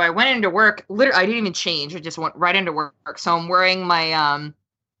 And so I went into work. Literally, I didn't even change. I just went right into work. So I'm wearing my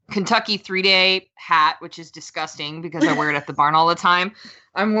Kentucky 3-day hat, which is disgusting because I wear it at the barn all the time.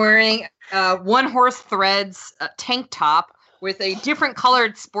 I'm wearing One Horse Threads tank top with a different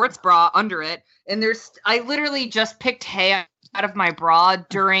colored sports bra under it. And I literally just picked hay out of my bra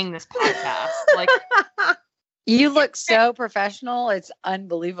during this podcast. Like, you look so professional. It's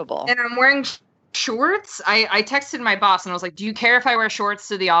unbelievable. And I'm wearing shorts, I texted my boss and I was like, do you care if I wear shorts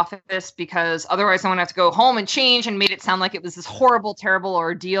to the office? Because otherwise I'm gonna have to go home and change, and made it sound like it was this horrible, terrible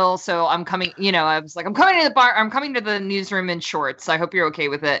ordeal. So I'm coming, I was like, I'm coming to the bar, I'm coming to the newsroom in shorts. I hope you're okay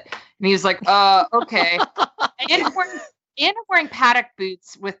with it. And he was like, okay. And I'm wearing paddock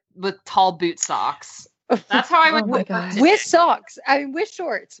boots with tall boot socks. That's how I went. With socks. I mean, with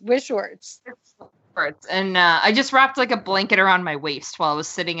shorts. And I just wrapped like a blanket around my waist while I was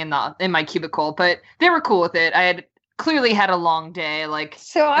sitting in my cubicle, but they were cool with it. I had clearly had a long day.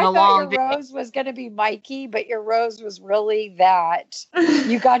 So I thought your rose was going to be Mikey, but your rose was really that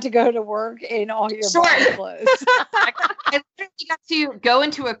you got to go to work in all your body clothes. I literally got to go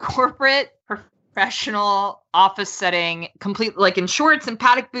into a corporate professional office setting, complete like in shorts and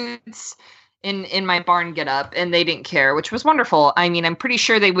paddock boots. In my barn get up, and they didn't care, which was wonderful. I mean, I'm pretty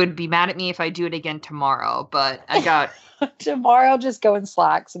sure they would be mad at me if I do it again tomorrow, but I got tomorrow, just go in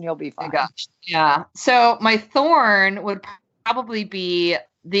slacks and you'll be fine. Yeah. So my thorn would probably be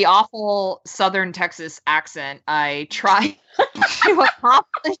the awful Southern Texas accent I tried to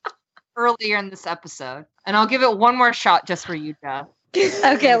accomplish earlier in this episode. And I'll give it one more shot just for you, Jeff.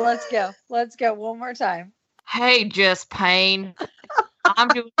 Okay, let's go. Let's go one more time. Hey, Just Payne. I'm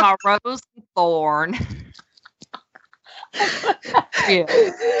doing my rose and thorn. Yeah.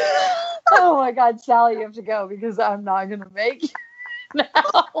 Oh my God, Sally, you have to go because I'm not going to make it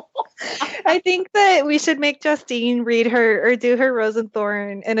now. I think that we should make Justine read her or do her rose and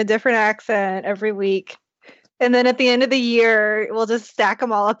thorn in a different accent every week. And then at the end of the year, we'll just stack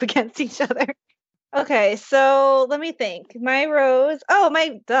them all up against each other. Okay, so let me think. My rose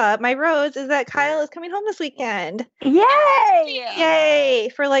is that Kyle is coming home this weekend. Yay!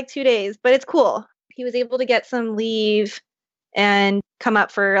 For like 2 days, but it's cool. He was able to get some leave and come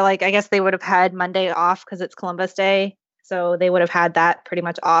up for I guess they would have had Monday off because it's Columbus Day. So they would have had that pretty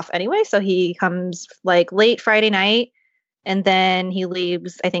much off anyway. So he comes late Friday night and then he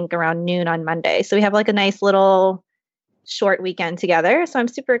leaves, I think, around noon on Monday. So we have a nice little short weekend together. So I'm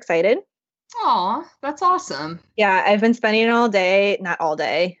super excited. Aw, that's awesome. Yeah, I've been spending all day, not all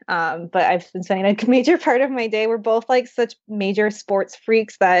day, but I've been spending a major part of my day. We're both such major sports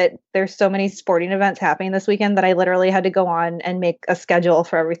freaks that there's so many sporting events happening this weekend that I literally had to go on and make a schedule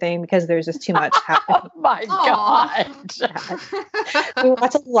for everything because there's just too much happening. Oh my God. We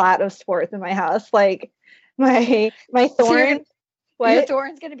watch a lot of sports in my house. My thorn. Your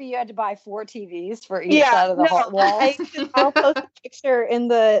thorn's going to be you had to buy 4 TVs for each side of the wall. I'll post a picture in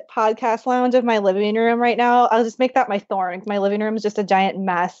the podcast lounge of my living room right now. I'll just make that my thorn. My living room is just a giant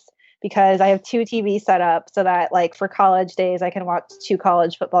mess because I have 2 TVs set up so that for college days I can watch 2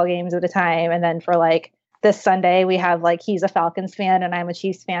 college football games at a time. And then for this Sunday we have he's a Falcons fan and I'm a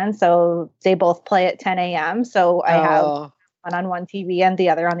Chiefs fan. So they both play at 10 a.m. So I have one on one TV and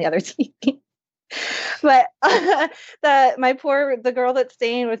the other on the other TV. But the girl that's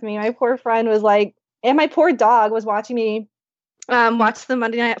staying with me, my poor friend was and my poor dog was watching me watch the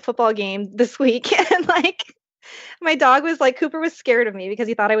Monday Night Football game this week. And my dog was Cooper was scared of me because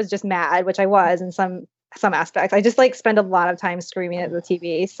he thought I was just mad, which I was in some aspects. I just spend a lot of time screaming at the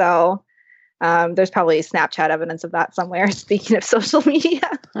TV. So there's probably Snapchat evidence of that somewhere. Speaking of social media.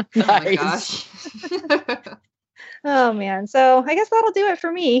 Nice. Oh my gosh. Oh man. So I guess that'll do it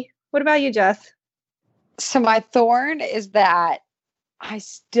for me. What about you, Jess? So my thorn is that I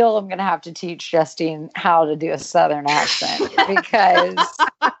still am going to have to teach Justine how to do a Southern accent because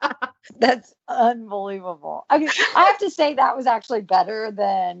that's unbelievable. I mean, I have to say that was actually better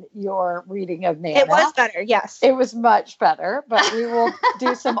than your reading of Nana. It was better, yes. It was much better, but we will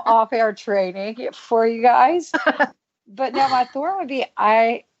do some off-air training for you guys. But no, my thorn would be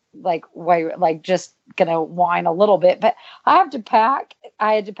just going to whine a little bit, but I had to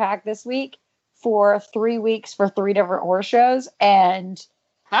pack this week for 3 weeks for 3 different horse shows. And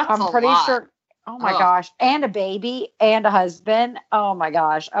I'm pretty sure, oh my gosh, and a baby and a husband. Oh my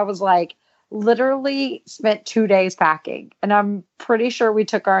gosh. I was literally spent 2 days packing and I'm pretty sure we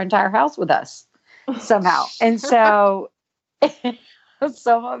took our entire house with us somehow. And so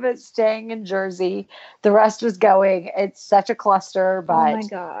some of it's staying in Jersey. The rest was going. It's such a cluster, but oh my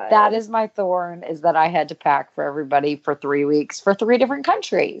God. That is my thorn is that I had to pack for everybody for 3 weeks for 3 different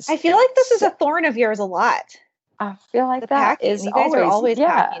countries. I feel like this is a thorn of yours a lot. I feel like the that packing. is you guys are always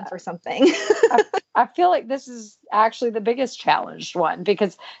packing for something. I feel like this is actually the biggest challenged one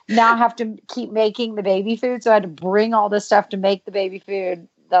because now I have to keep making the baby food. So I had to bring all this stuff to make the baby food.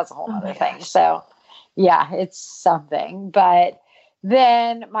 That's a whole other thing. So yeah, it's something, but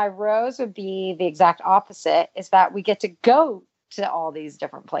then my rose would be the exact opposite is that we get to go to all these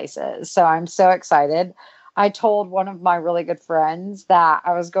different places. So I'm so excited. I told one of my really good friends that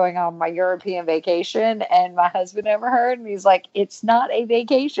I was going on my European vacation, and my husband overheard, and he's like, "It's not a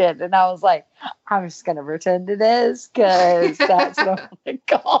vacation." And I was like, "I'm just going to pretend it is, because that's what I'm going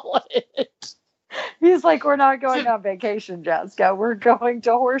to call it." He's like, "We're not going on vacation, Jessica. We're going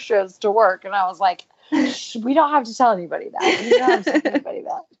to horse shows to work." And I was like, "Shh, we don't have to tell anybody that. We don't have to tell anybody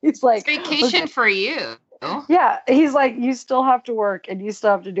that." He's like, It's vacation for you. yeah, he's like, "You still have to work and you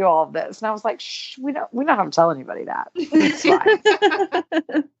still have to do all of this." And I was like, "Shh, we don't have to tell anybody that. It's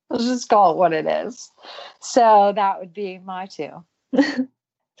fine. Let's just call it what it is." So that would be my 2.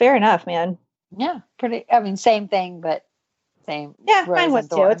 Fair enough, man. Yeah, pretty. I mean, same thing, but same. Yeah, mine was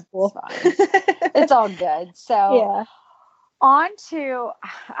too. It's cool. It's fine. It's all good. So Yeah. on to,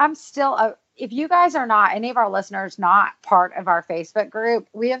 I'm still, if you guys are not, any of our listeners, not part of our Facebook group,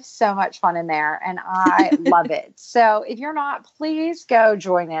 we have so much fun in there and I love it. So if you're not, please go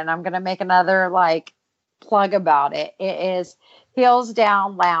join in. I'm going to make another plug about it. It is Heels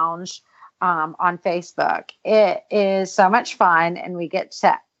Down Lounge on Facebook. It is so much fun, and we get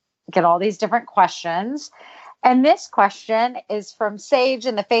to get all these different questions. And this question is from Sage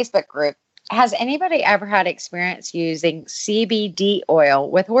in the Facebook group. Has anybody ever had experience using CBD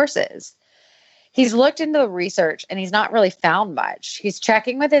oil with horses? He's looked into the research and he's not really found much. He's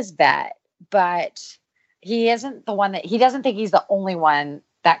checking with his vet, but he isn't the one he doesn't think he's the only one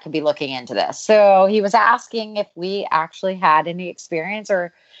that could be looking into this. So he was asking if we actually had any experience,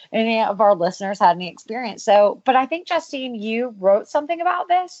 or any of our listeners had any experience. So, but I think, Justine, you wrote something about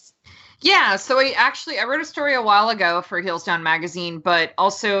this. Yeah, so I wrote a story a while ago for Heels Down magazine, but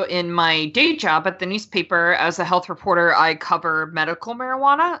also in my day job at the newspaper as a health reporter, I cover medical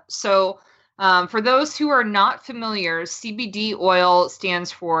marijuana. So for those who are not familiar, CBD oil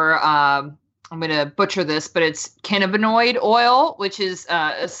stands for, I'm going to butcher this, but it's cannabinoid oil, which is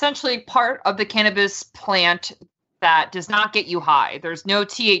essentially part of the cannabis plant that does not get you high. There's no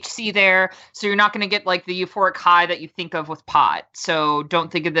THC there, so you're not going to get like the euphoric high that you think of with pot. So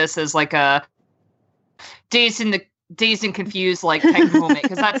don't think of this as like a dazed and confused like type of moment,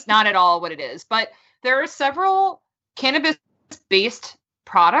 because that's not at all what it is. But there are several cannabis-based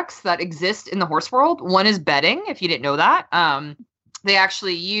products that exist in the horse world. One is bedding, if you didn't know that. They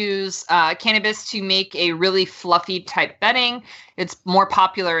actually use cannabis to make a really fluffy type bedding. It's more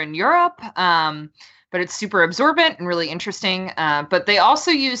popular in Europe. But it's super absorbent and really interesting. But they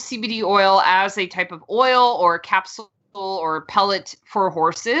also use CBD oil as a type of oil or capsule or pellet for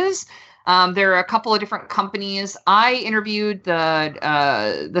horses. There are a couple of different companies. I interviewed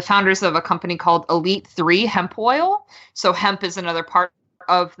the founders of a company called Elite 3 Hemp Oil. So hemp is another part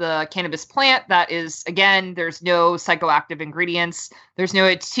of the cannabis plant that is, again, there's no psychoactive ingredients. There's no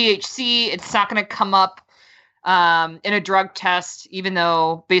THC. It's not going to come up in a drug test, even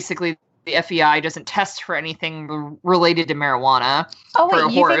though basically the FEI doesn't test for anything related to marijuana. Oh,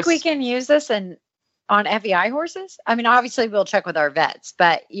 wait, you think we can use this on FEI horses? I mean, obviously we'll check with our vets,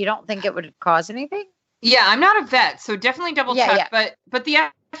 but you don't think it would cause anything? Yeah, I'm not a vet, so definitely double check. Yeah. But the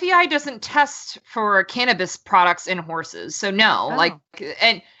FEI doesn't test for cannabis products in horses. So no,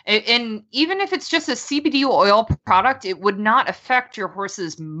 and even if it's just a CBD oil product, it would not affect your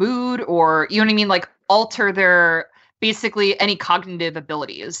horse's mood, or, you know what I mean? Like alter their basically any cognitive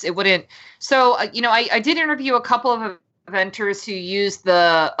abilities. It wouldn't. So, I did interview a couple of eventers who used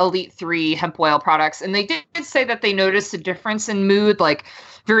the Elite 3 hemp oil products, and they did say that they noticed a difference in mood, like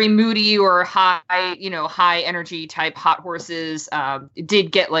very moody or high energy type hot horses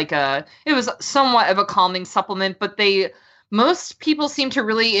did get it was somewhat of a calming supplement, but most people seem to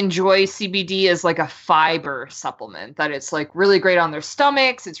really enjoy CBD as like a fiber supplement, that it's like really great on their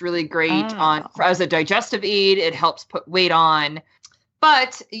stomachs. It's really great as a digestive aid. It helps put weight on.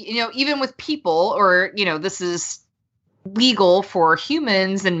 But, even with people, or, this is legal for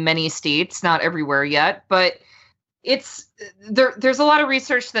humans in many states, not everywhere yet, but there's a lot of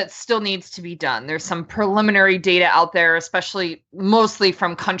research that still needs to be done. There's some preliminary data out there, especially mostly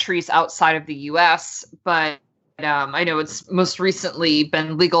from countries outside of the US, but I know it's most recently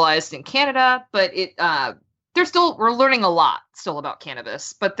been legalized in Canada, but we're learning a lot still about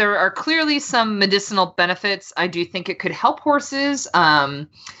cannabis, but there are clearly some medicinal benefits. I do think it could help horses.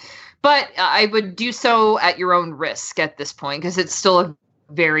 But I would do so at your own risk at this point, because it's still a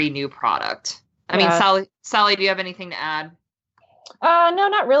very new product. I mean, Sally, do you have anything to add? No,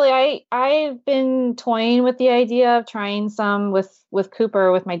 not really. I've been toying with the idea of trying some with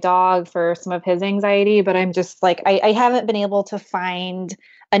Cooper, with my dog, for some of his anxiety, but I'm just I haven't been able to find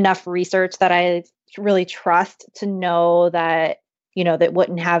enough research that I really trust to know that that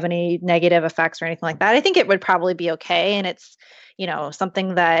wouldn't have any negative effects or anything like that. I think it would probably be okay. And it's,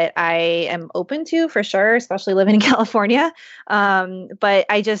 something that I am open to for sure, especially living in California. But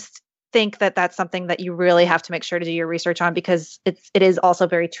I just think that that's something that you really have to make sure to do your research on, because it is also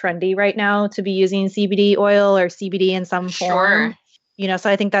very trendy right now to be using CBD oil or CBD in some form.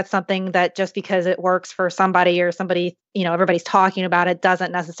 So I think that's something that just because it works for somebody or somebody, everybody's talking about it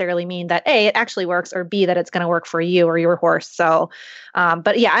doesn't necessarily mean that A, it actually works, or B, that it's going to work for you or your horse. So,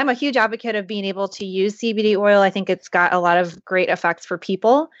 but yeah, I'm a huge advocate of being able to use CBD oil. I think it's got a lot of great effects for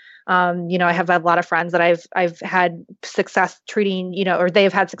people. I have had a lot of friends that I've had success treating, or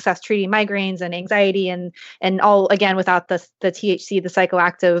they've had success treating migraines and anxiety and all, again, without the THC, the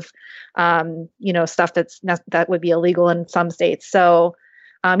psychoactive, stuff that would be illegal in some states. So,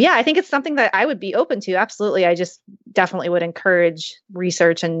 yeah, I think it's something that I would be open to. Absolutely. I just definitely would encourage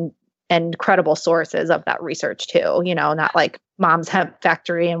research and credible sources of that research too, not like Mom's Hemp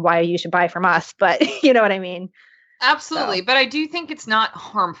Factory and why you should buy from us, but you know what I mean? Absolutely. So. But I do think it's not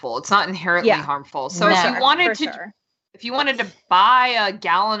harmful. It's not inherently harmful. So if you wanted to buy a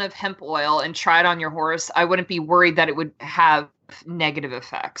gallon of hemp oil and try it on your horse, I wouldn't be worried that it would have negative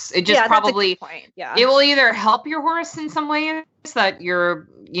effects. It just probably, it will either help your horse in some ways that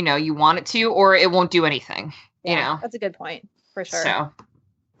you want it to, or it won't do anything, That's a good point for sure.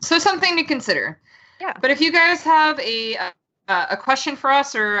 So something to consider. Yeah. But if you guys have a question for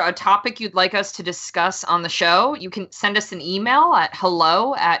us or a topic you'd like us to discuss on the show, you can send us an email at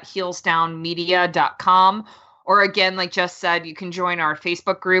hello@heelsdownmedia.com. Or again, like Jess said, you can join our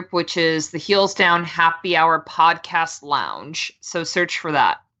Facebook group, which is the Heels Down Happy Hour Podcast Lounge. So search for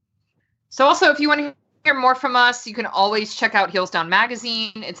that. So also, if you want to hear more from us, you can always check out Heels Down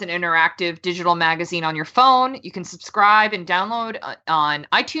Magazine. It's an interactive digital magazine on your phone. You can subscribe and download on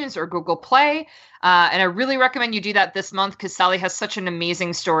iTunes or Google Play. And I really recommend you do that this month because Sally has such an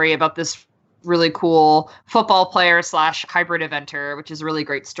amazing story about this really cool football player / hybrid eventer, which is a really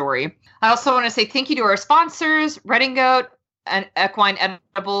great story. I also want to say thank you to our sponsors, Redding Goat, and Equine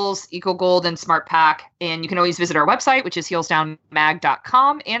Edibles, Eco Gold, and Smart Pack. And you can always visit our website, which is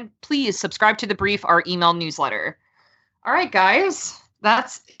heelsdownmag.com. And please subscribe to The Brief, our email newsletter. All right, guys,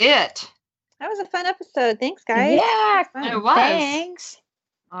 that's it. That was a fun episode. Thanks, guys. Yeah, it was. Thanks.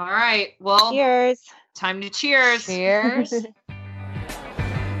 All right. Well, cheers. Time to cheers. Cheers.